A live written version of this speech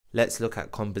Let's look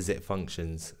at composite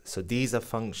functions. So these are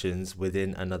functions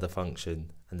within another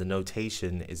function, and the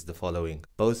notation is the following.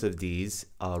 Both of these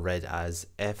are read as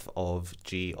f of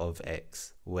g of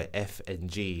x, where f and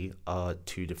g are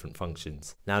two different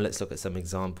functions. Now let's look at some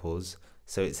examples.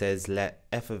 So it says let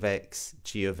f of x,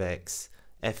 g of x,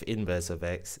 f inverse of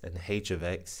x, and h of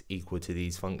x equal to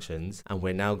these functions, and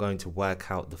we're now going to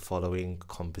work out the following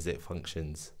composite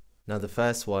functions. Now the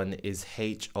first one is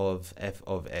h of f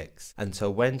of x, and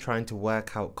so when trying to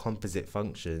work out composite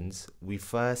functions, we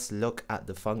first look at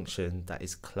the function that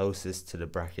is closest to the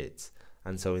brackets,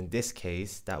 and so in this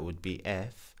case that would be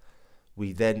f.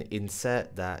 We then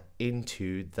insert that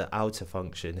into the outer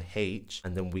function h,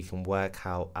 and then we can work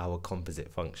out our composite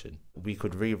function. We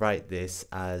could rewrite this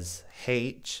as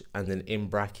h and then in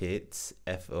brackets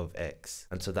f of x,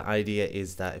 and so the idea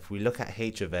is that if we look at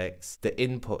h of x, the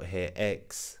input here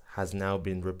x has now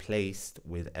been replaced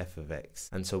with f of x,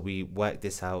 and so we work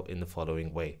this out in the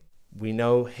following way. We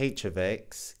know h of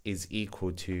x is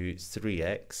equal to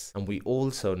 3x, and we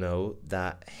also know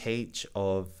that h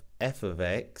of f of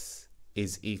x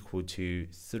is equal to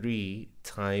 3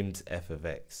 times f of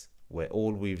x, where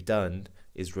all we've done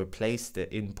is replace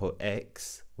the input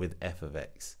x with f of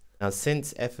x. Now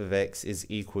since f of x is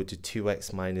equal to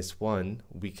 2x minus 1,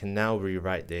 we can now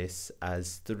rewrite this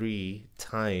as 3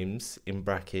 times in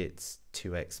brackets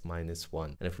 2x minus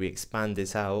 1. And if we expand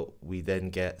this out, we then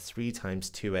get 3 times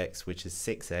 2x, which is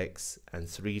 6x, and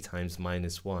 3 times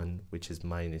minus 1, which is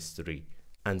minus 3.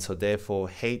 And so therefore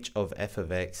h of f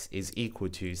of x is equal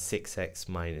to 6x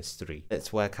minus 3.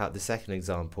 Let's work out the second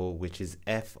example, which is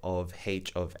f of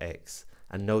h of x.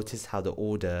 And notice how the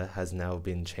order has now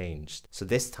been changed. So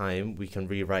this time we can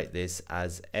rewrite this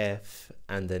as f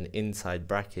and then inside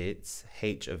brackets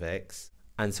h of x.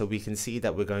 And so we can see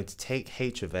that we're going to take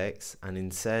h of x and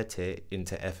insert it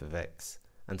into f of x.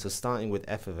 And so starting with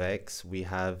f of x, we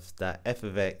have that f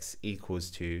of x equals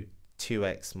to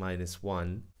 2x minus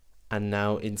 1. And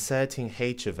now inserting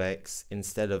h of x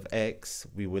instead of x,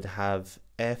 we would have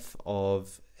f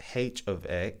of h of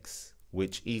x,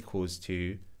 which equals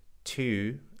to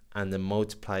 2 and then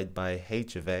multiplied by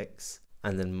h of x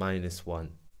and then minus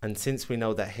 1. And since we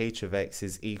know that h of x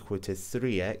is equal to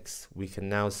 3x, we can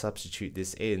now substitute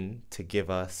this in to give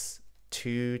us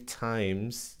 2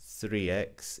 times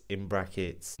 3x in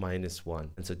brackets minus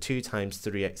 1. And so 2 times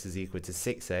 3x is equal to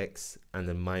 6x and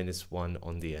then minus 1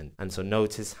 on the end. And so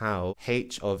notice how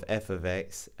h of f of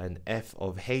x and f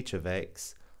of h of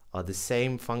x are the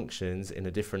same functions in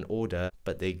a different order,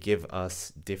 but they give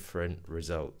us different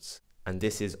results. And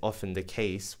this is often the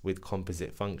case with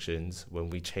composite functions when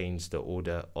we change the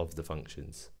order of the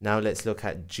functions. Now let's look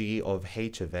at g of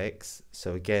h of x.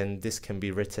 So again, this can be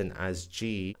written as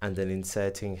g and then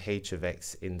inserting h of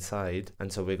x inside.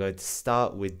 And so we're going to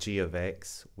start with g of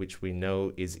x, which we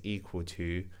know is equal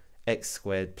to x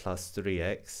squared plus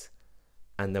 3x.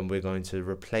 And then we're going to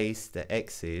replace the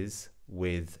x's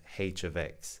with h of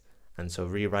x. And so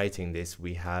rewriting this,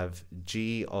 we have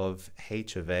g of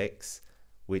h of x,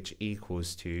 which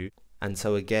equals to, and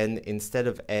so again, instead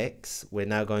of x, we're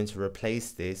now going to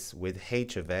replace this with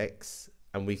h of x,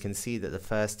 and we can see that the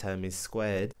first term is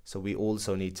squared, so we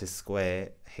also need to square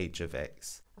h of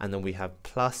x. And then we have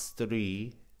plus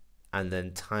 3 and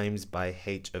then times by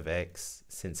h of x,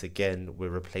 since again, we're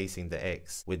replacing the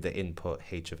x with the input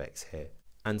h of x here.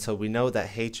 And so we know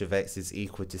that h of x is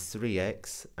equal to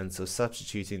 3x, and so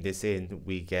substituting this in,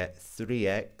 we get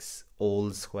 3x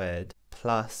all squared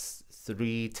plus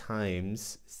 3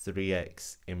 times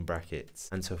 3x in brackets.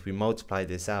 And so if we multiply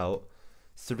this out,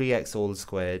 3x all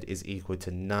squared is equal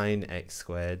to 9x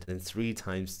squared, and 3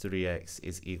 times 3x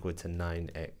is equal to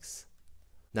 9x.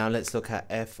 Now let's look at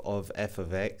f of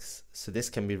x. So this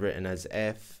can be written as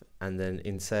f and then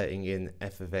inserting in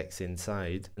f of x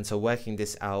inside. And so working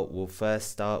this out, we'll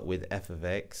first start with f of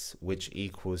x, which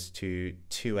equals to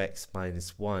 2x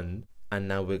minus 1. And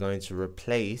now we're going to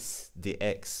replace the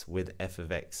x with f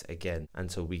of x again. And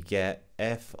so we get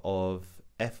f of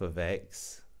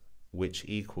x, which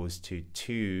equals to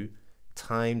 2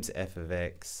 times f of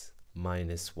x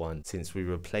minus 1, since we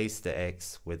replaced the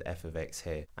x with f of x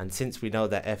here. And since we know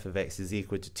that f of x is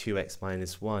equal to 2x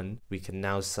minus 1, we can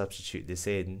now substitute this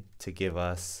in to give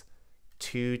us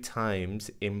 2 times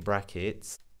in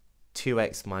brackets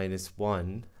 2x minus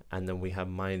 1, and then we have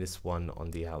minus 1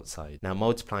 on the outside. Now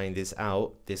multiplying this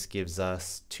out, this gives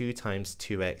us 2 times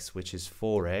 2x, which is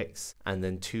 4x, and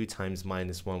then 2 times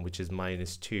minus 1, which is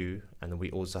minus 2, and then we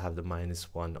also have the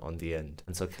minus 1 on the end.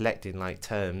 And so collecting like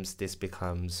terms, this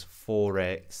becomes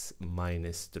 4x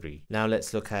minus 3. Now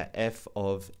let's look at f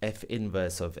of f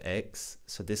inverse of x.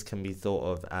 So this can be thought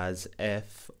of as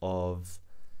f of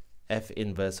f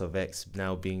inverse of x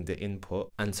now being the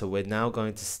input. And so we're now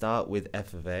going to start with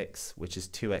f of x, which is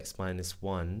 2x minus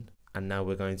 1. And now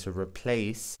we're going to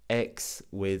replace x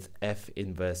with f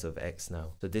inverse of x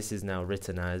now. So this is now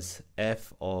written as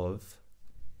f of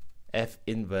f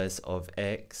inverse of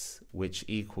x, which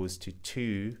equals to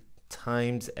 2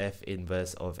 times f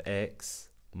inverse of x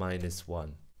minus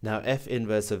 1. Now f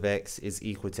inverse of x is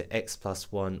equal to x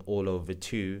plus 1 all over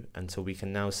 2, and so we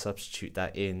can now substitute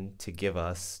that in to give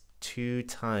us 2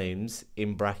 times,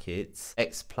 in brackets,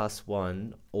 x plus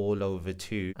 1 all over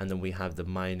 2, and then we have the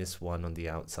minus 1 on the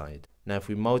outside. Now if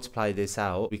we multiply this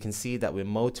out, we can see that we're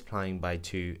multiplying by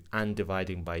 2 and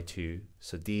dividing by 2,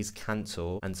 so these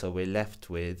cancel, and so we're left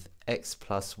with x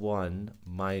plus 1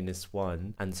 minus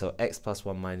 1, and so x plus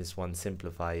 1 minus 1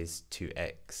 simplifies to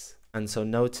x. And so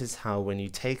notice how when you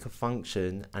take a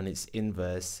function and its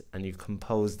inverse and you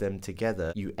compose them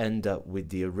together, you end up with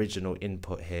the original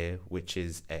input here, which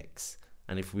is x.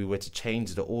 And if we were to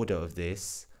change the order of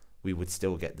this, we would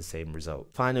still get the same result.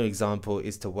 Final example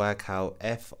is to work out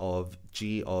f of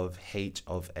g of h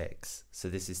of x. So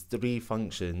this is 3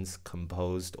 functions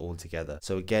composed all together.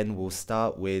 So again, we'll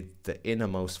start with the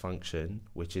innermost function,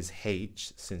 which is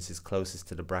h, since it's closest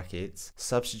to the brackets.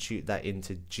 Substitute that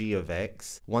into g of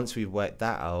x. Once we've worked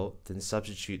that out, then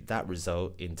substitute that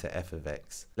result into f of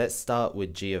x. Let's start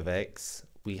with g of x.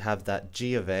 We have that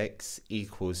g of x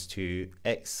equals to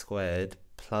x squared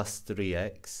plus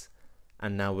 3x.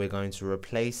 And now we're going to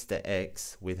replace the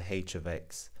x with h of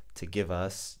x to give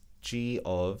us g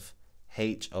of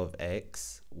h of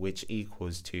x, which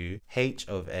equals to h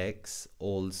of x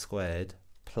all squared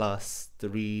plus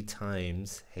 3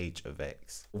 times h of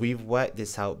x. We've worked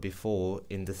this out before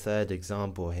in the third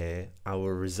example here.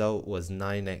 Our result was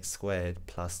 9x squared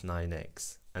plus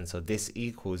 9x. And so this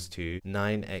equals to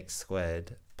 9x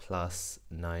squared plus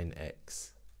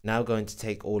 9x. Now going to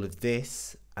take all of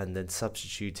this and then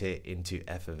substitute it into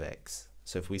f of x.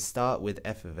 So if we start with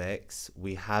f of x,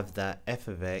 we have that f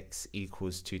of x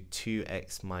equals to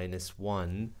 2x minus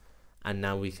 1, and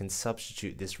now we can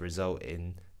substitute this result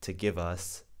in to give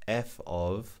us f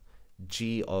of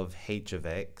g of h of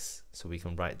x, so we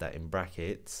can write that in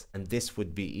brackets, and this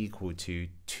would be equal to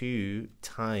 2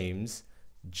 times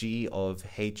g of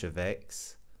h of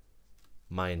x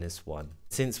minus 1.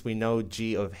 Since we know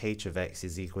g of h of x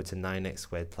is equal to 9x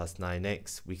squared plus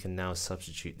 9x, we can now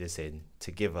substitute this in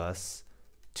to give us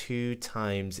 2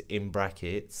 times, in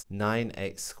brackets,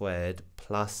 9x squared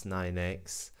plus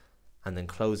 9x, and then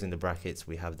closing the brackets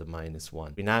we have the minus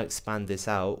 1. We now expand this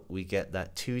out, we get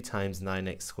that 2 times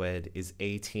 9x squared is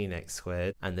 18x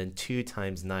squared, and then 2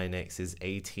 times 9x is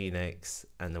 18x,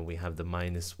 and then we have the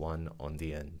minus 1 on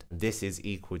the end. This is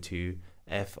equal to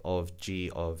f of g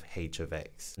of h of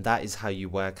x. That is how you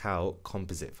work out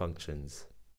composite functions.